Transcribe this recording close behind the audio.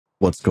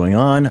What's going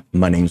on?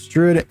 My name's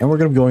Druid, and we're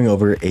going to be going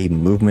over a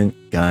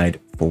movement guide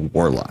for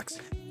Warlocks.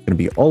 It's going to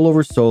be all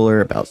over Solar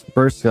about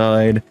Burst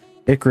Guide,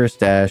 Icarus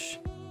Dash,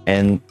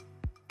 and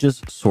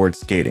just sword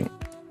skating.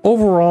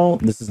 Overall,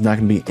 this is not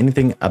going to be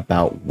anything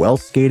about well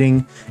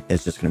skating.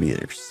 It's just going to be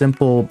a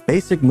simple,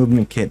 basic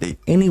movement kit that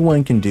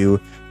anyone can do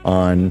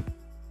on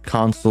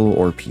console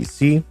or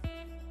PC.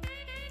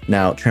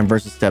 Now,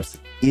 transversal steps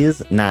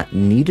is not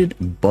needed,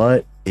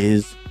 but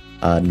is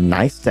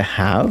nice to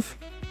have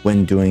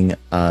when doing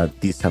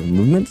these type of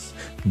movements.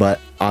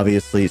 But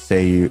obviously,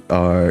 say you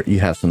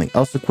have something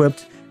else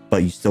equipped,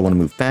 but you still want to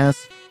move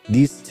fast,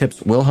 these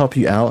tips will help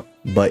you out.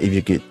 But if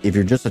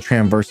you're just a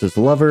transversus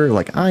lover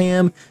like I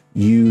am,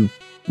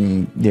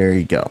 there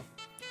you go.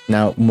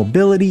 Now,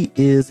 mobility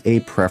is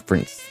a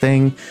preference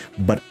thing,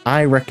 but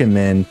I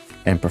recommend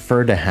and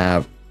prefer to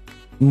have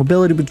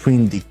mobility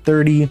between the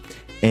 30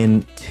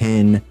 and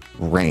 10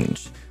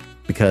 range,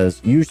 because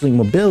usually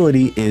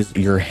mobility is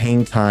your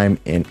hang time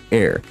in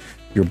air.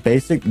 Your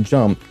basic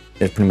jump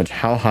is pretty much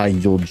how high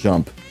you'll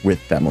jump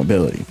with that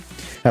mobility.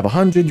 Have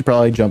 100, you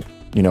probably jump,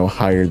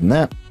 higher than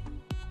that.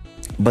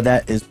 But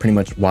that is pretty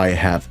much why I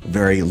have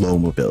very low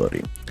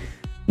mobility.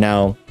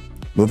 Now,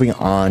 moving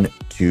on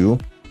to,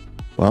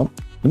 the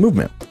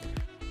movement.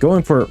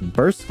 Going for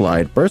Burst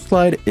Glide. Burst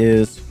Glide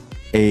is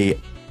a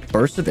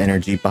burst of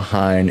energy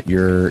behind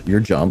your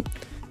jump.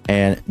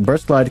 And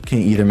Burst Glide can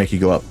either make you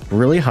go up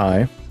really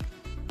high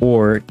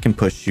or it can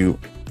push you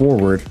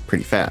forward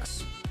pretty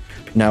fast.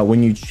 Now,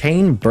 when you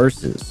chain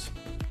bursts,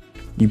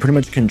 you pretty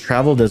much can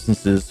travel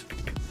distances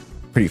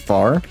pretty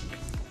far,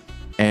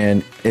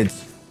 and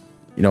it's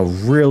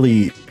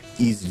really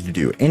easy to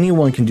do.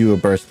 Anyone can do a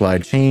burst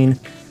glide chain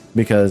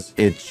because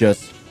it's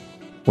just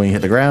when you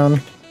hit the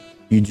ground,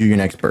 you do your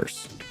next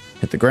burst.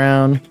 Hit the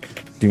ground,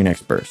 do your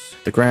next burst.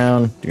 Hit the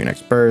ground, do your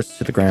next burst.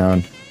 Hit the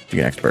ground, do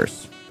your next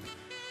burst.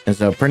 And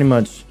so pretty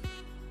much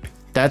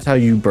that's how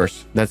you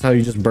burst. That's how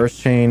you just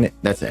burst chain.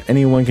 That's it.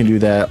 Anyone can do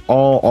that.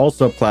 All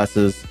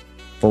subclasses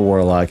for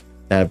Warlock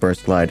that have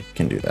burst glide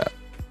can do that.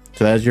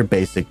 So that's your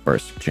basic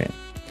burst chain.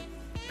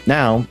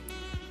 Now,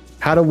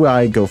 how do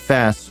I go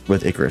fast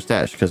with Icarus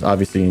Dash? Because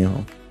obviously,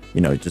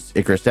 just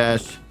Icarus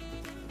Dash,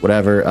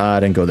 whatever.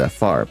 I didn't go that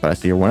far, but I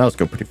see everyone else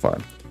go pretty far.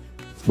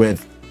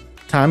 With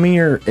timing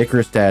your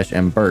Icarus Dash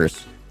and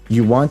burst,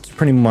 you want to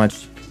pretty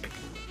much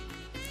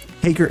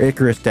take your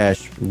Icarus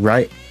Dash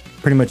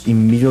pretty much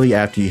immediately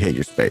after you hit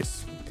your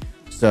space.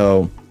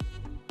 So,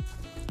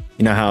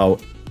 you know how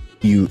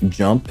you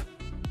jump?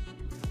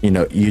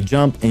 You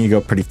jump and you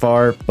go pretty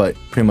far, but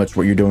pretty much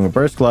what you're doing with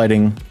burst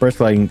gliding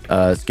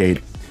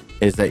skate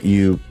is that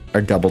you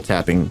are double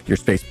tapping your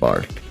space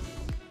bar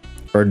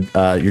or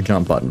your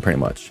jump button pretty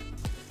much.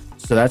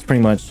 So that's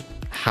pretty much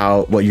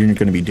what you're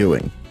going to be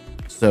doing.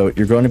 So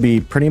you're going to be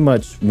pretty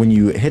much, when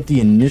you hit the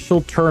initial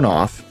turn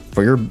off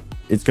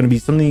it's going to be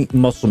something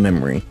muscle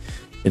memory.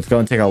 It's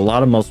going to take a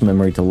lot of muscle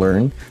memory to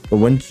learn, but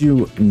once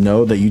you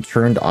know that you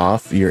turned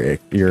off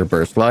your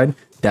burst glide,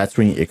 that's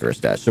when you Icarus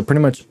Dash. So pretty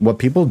much what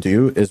people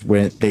do is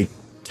when they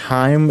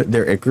time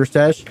their Icarus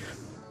Dash,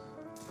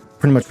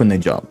 pretty much when they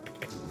jump.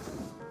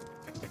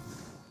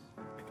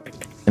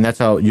 And that's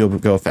how you'll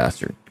go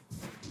faster.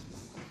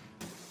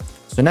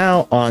 So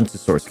now on to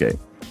Sword Skate.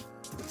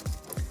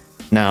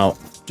 Now,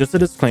 just a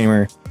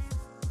disclaimer,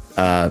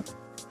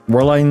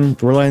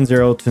 Warline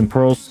Zero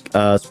Temporal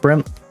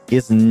Sprint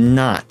is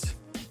not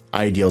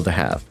ideal to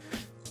have.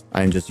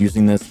 I'm just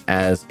using this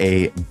as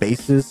a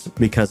basis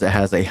because it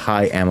has a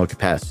high ammo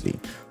capacity.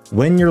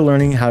 When you're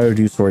learning how to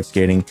do sword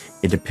skating,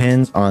 it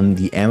depends on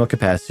the ammo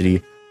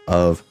capacity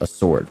of a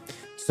sword.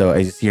 So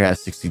as you see here, it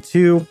has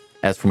 62.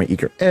 As for my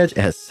Eager Edge, it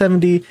has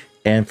 70.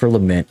 And for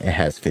Lament, it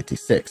has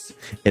 56.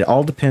 It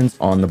all depends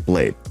on the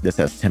blade. This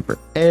has Temper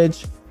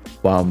Edge,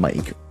 while my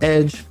Eager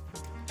Edge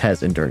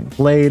has Enduring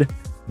Blade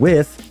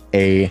with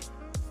a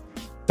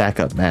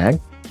backup mag.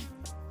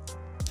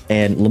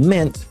 And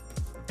Lament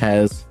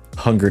has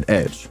Hungered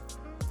Edge.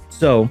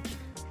 So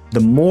the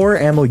more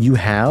ammo you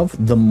have,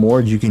 the more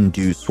you can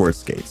do sword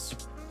skates.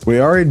 We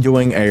are already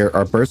doing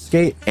our burst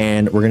skate,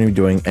 and we're going to be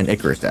doing an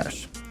Icarus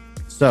Dash.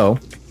 So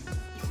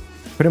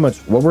pretty much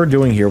what we're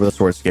doing here with a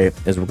sword skate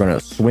is we're going to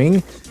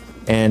swing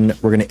and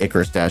we're going to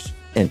Icarus Dash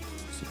in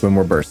when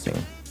we're bursting.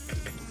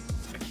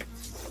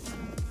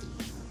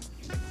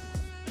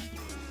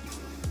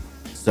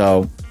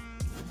 So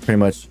pretty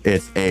much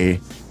it's a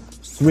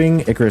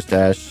swing Icarus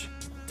Dash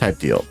type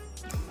deal.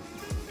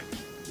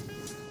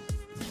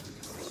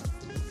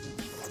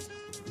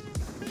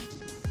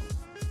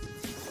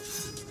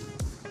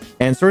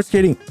 And sword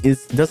skating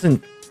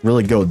doesn't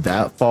really go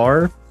that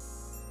far,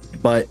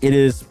 but it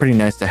is pretty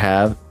nice to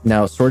have.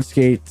 Now, sword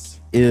skates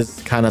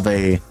is kind of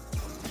a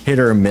hit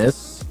or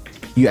miss.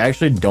 You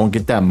actually don't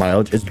get that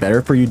mileage. It's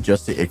better for you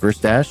just to Icarus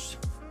Dash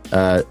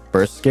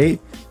burst skate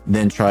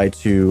than try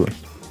to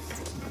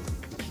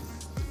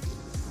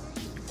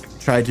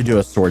do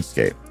a sword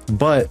skate.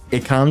 But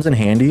it comes in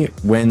handy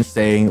when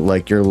saying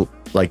you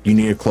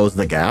need to close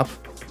the gap.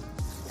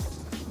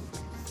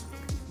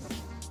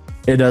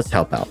 It does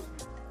help out.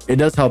 it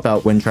does help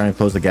out when trying to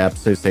close the gap.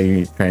 So say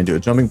you're trying to do a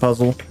jumping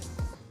puzzle.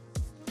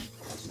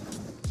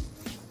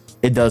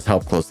 It does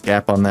help close the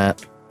gap on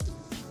that.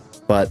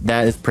 But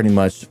that is pretty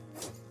much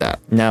that.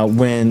 Now,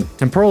 when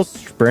temporal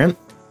sprint,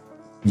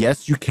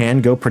 yes, you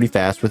can go pretty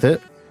fast with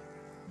it.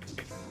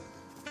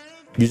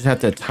 You just have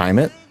to time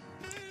it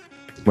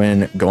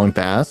when going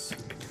fast.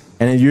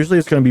 And it usually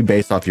is going to be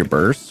based off your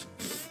burst.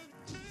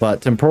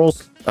 But temporal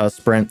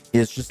sprint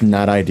is just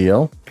not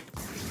ideal.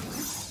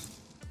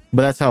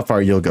 But that's how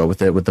far you'll go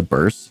with it with the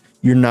burst.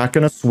 You're not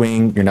going to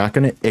swing. You're not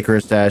going to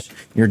Icarus dash.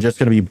 You're just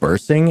going to be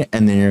bursting,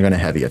 and then you're going to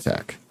heavy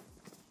attack.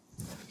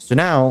 So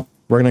now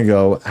we're going to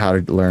go how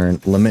to learn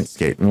Lament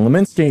Skate. And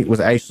Lament Skate was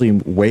actually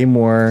way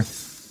more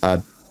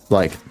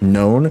like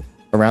known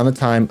around the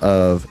time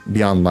of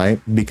Beyond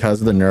Light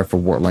because of the nerf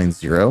of Warline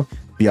 0.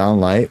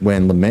 Beyond Light,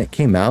 when Lament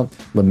came out,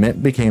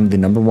 Lament became the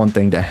 #1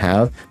 thing to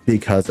have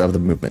because of the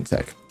movement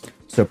tech.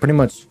 So pretty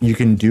much you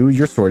can do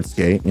your sword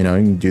skate, you know,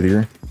 you can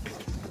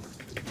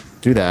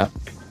do that.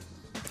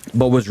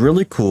 But what's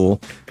really cool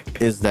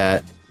is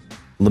that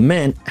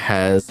Lament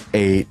has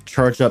a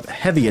charge up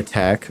heavy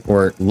attack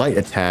or light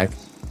attack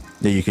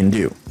that you can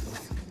do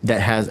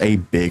that has a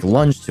big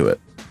lunge to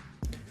it.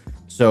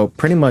 So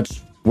pretty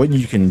much what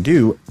you can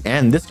do,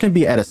 and this can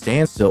be at a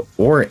standstill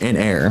or in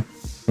air.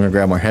 I'm gonna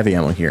grab more heavy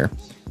ammo here.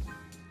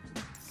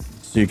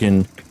 So you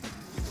can,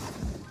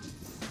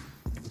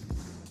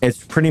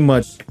 it's pretty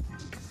much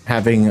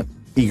having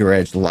Eager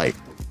Edge light.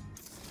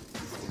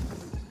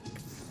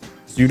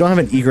 So you don't have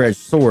an Eager Edge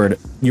sword,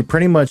 you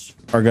pretty much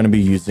are going to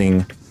be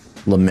using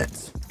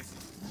Lament.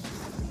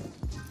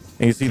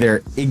 And you see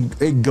there,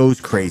 it goes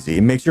crazy.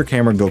 It makes your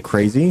camera go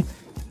crazy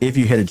if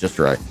you hit it just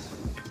right.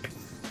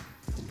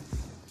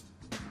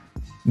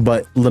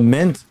 But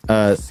Lament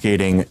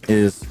skating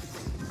is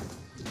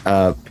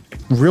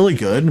really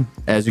good.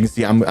 As you can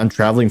see, I'm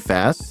traveling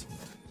fast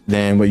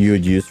than what you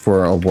would use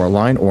for a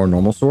Warline or a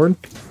normal sword.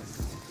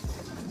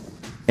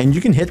 And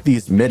you can hit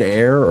these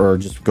mid-air or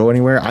just go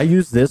anywhere. I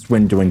use this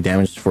when doing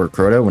damage for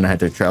Crota when I had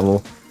to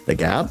travel the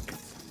gap.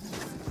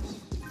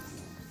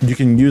 You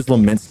can use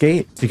Lament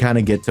Skate to kind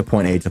of get to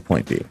point A to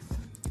point B.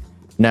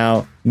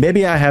 Now,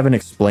 maybe I haven't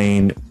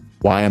explained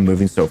why I'm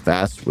moving so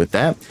fast with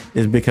that,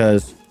 is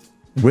because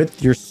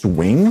with your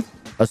swing,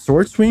 a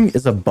sword swing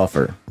is a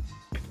buffer.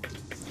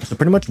 So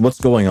pretty much what's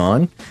going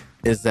on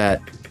is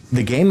that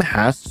the game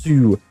has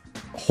to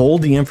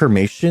hold the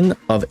information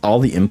of all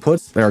the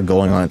inputs that are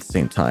going on at the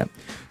same time.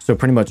 So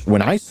pretty much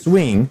when I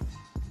swing,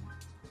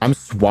 I'm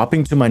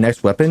swapping to my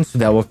next weapon, so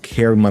that will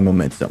carry my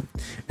momentum.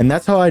 And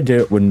that's how I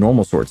did it with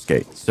normal sword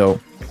skate. So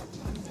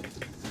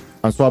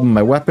I'm swapping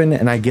my weapon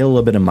and I get a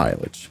little bit of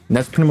mileage. And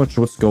that's pretty much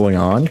what's going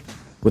on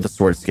with the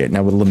sword skate.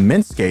 Now with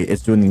Lament Skate,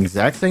 it's doing the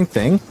exact same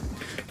thing,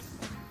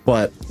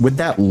 but with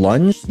that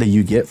lunge that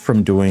you get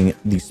from doing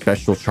the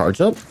special charge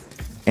up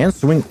and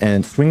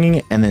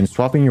swinging and then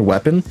swapping your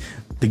weapon,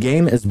 the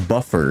game is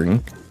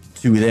buffering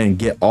to then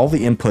get all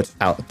the inputs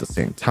out at the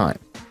same time.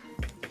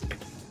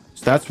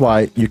 So that's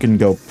why you can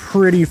go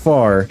pretty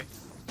far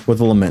with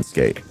the Lament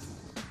Skate.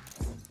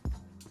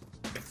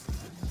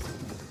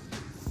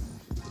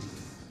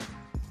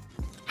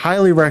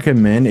 Highly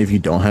recommend, if you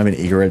don't have an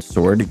Eager Edge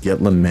sword, to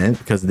get Lament,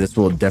 because this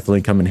will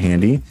definitely come in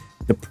handy.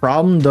 The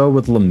problem though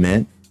with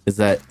Lament is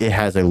that it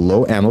has a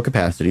low ammo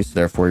capacity, so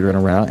therefore you're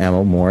going to run out of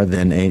ammo more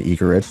than an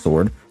Eager Edge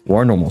sword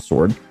or a normal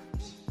sword.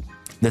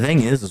 The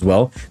thing is as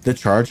well, the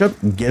charge up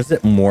gives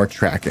it more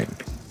tracking.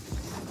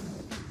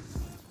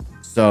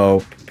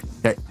 So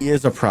that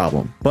is a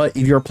problem. But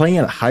if you're playing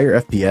at a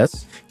higher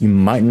FPS, you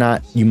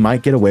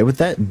might get away with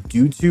that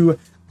due to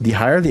the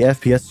higher the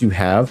FPS you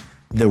have,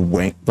 the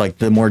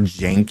more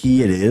janky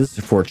it is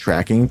for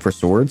tracking for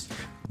swords.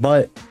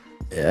 But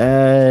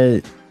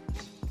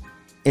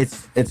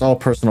it's all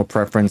personal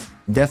preference.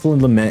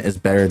 Definitely Lament is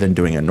better than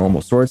doing a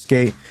normal sword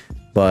skate,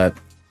 but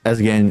as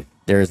again,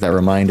 there's that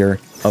reminder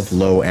of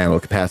low ammo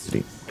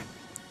capacity.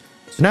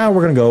 So now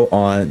we're going to go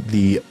on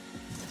the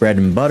bread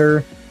and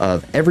butter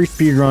of every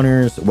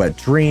speedrunner's wet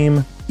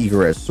dream,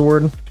 Eager Edge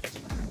sword.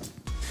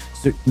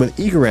 So with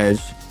Eager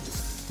Edge,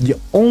 the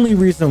only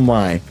reason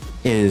why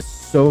it is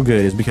so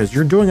good is because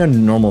you're doing a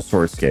normal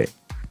sword skate,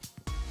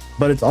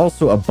 but it's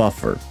also a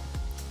buffer.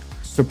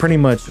 So pretty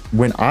much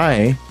when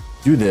I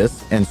do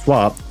this and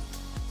swap,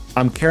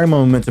 I'm carrying my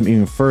momentum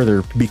even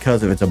further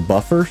because of it's a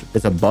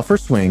buffer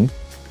swing,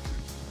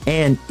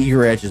 and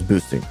Eager Edge is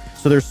boosting.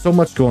 So there's so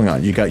much going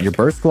on. You got your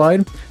burst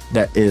glide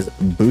that is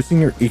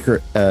boosting your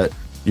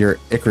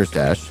Icarus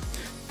dash,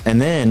 and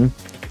then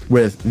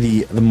with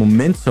the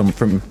momentum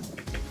from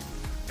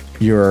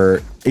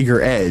your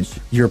Eager Edge,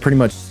 you're pretty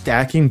much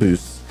stacking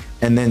boosts.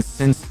 And then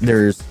since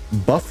there's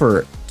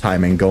buffer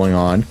timing going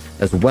on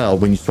as well,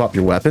 when you swap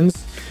your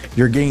weapons,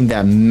 you're getting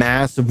that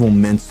massive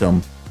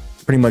momentum.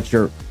 Pretty much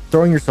you're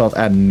throwing yourself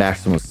at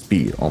maximum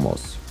speed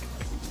almost.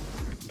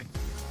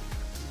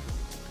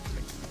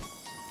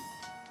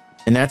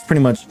 And that's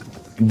pretty much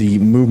the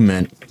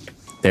movement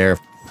there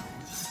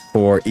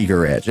for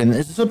Eager Edge.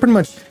 And so pretty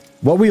much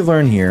what we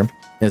learn here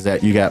is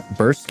that you got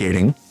burst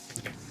skating,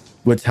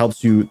 which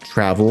helps you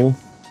travel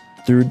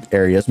through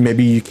areas.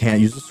 Maybe you can't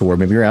use a sword.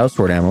 Maybe you're out of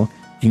sword ammo.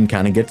 You can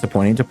kind of get to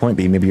point A to point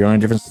B. Maybe you're on a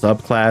different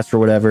subclass or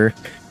whatever,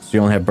 so you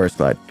only have burst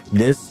glide.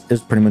 This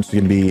is pretty much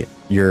going to be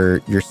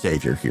your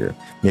savior here.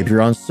 Maybe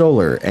you're on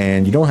solar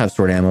and you don't have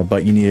sword ammo,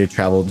 but you need to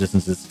travel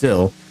distances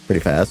still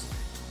pretty fast.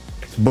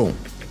 Boom.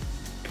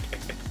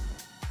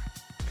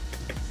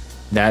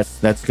 That's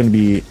going to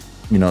be,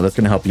 you know, that's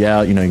going to help you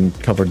out. You know, you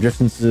can cover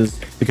distances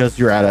because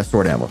you're out of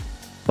sword ammo.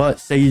 But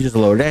say you just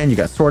loaded in, you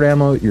got sword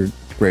ammo, you're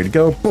ready to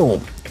go.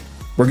 Boom.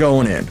 We're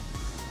going in.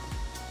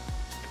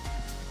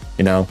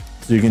 You know,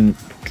 so you can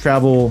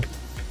travel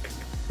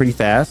pretty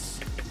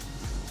fast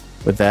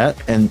with that.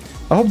 And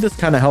I hope this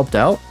kind of helped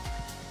out,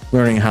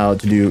 learning how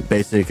to do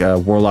basic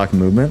Warlock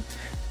movement.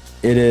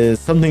 It is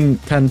something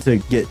kind of to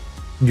get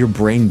your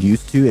brain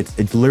used to.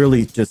 It's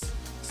literally just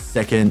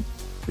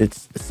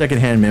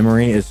secondhand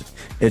memory. It's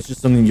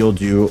just something you'll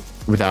do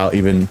without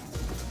even,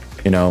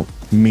 you know,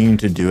 meaning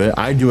to do it.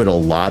 I do it a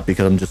lot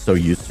because I'm just so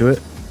used to it.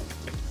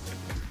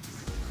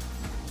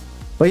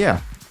 But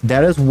yeah,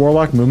 that is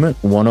Warlock Movement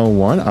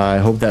 101. I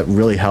hope that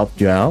really helped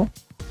you out.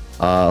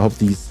 I hope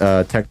these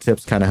tech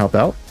tips kind of help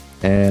out.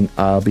 And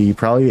I'll be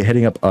probably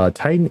hitting up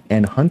Titan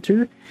and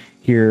Hunter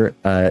here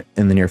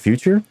in the near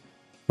future.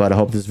 But I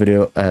hope this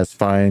video has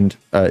found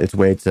its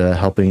way to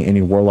helping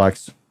any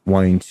Warlocks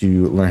wanting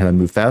to learn how to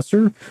move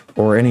faster,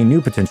 or any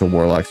new potential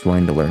Warlocks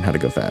wanting to learn how to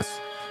go fast.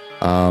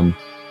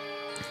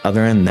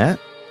 Other than that,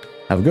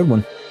 have a good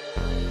one.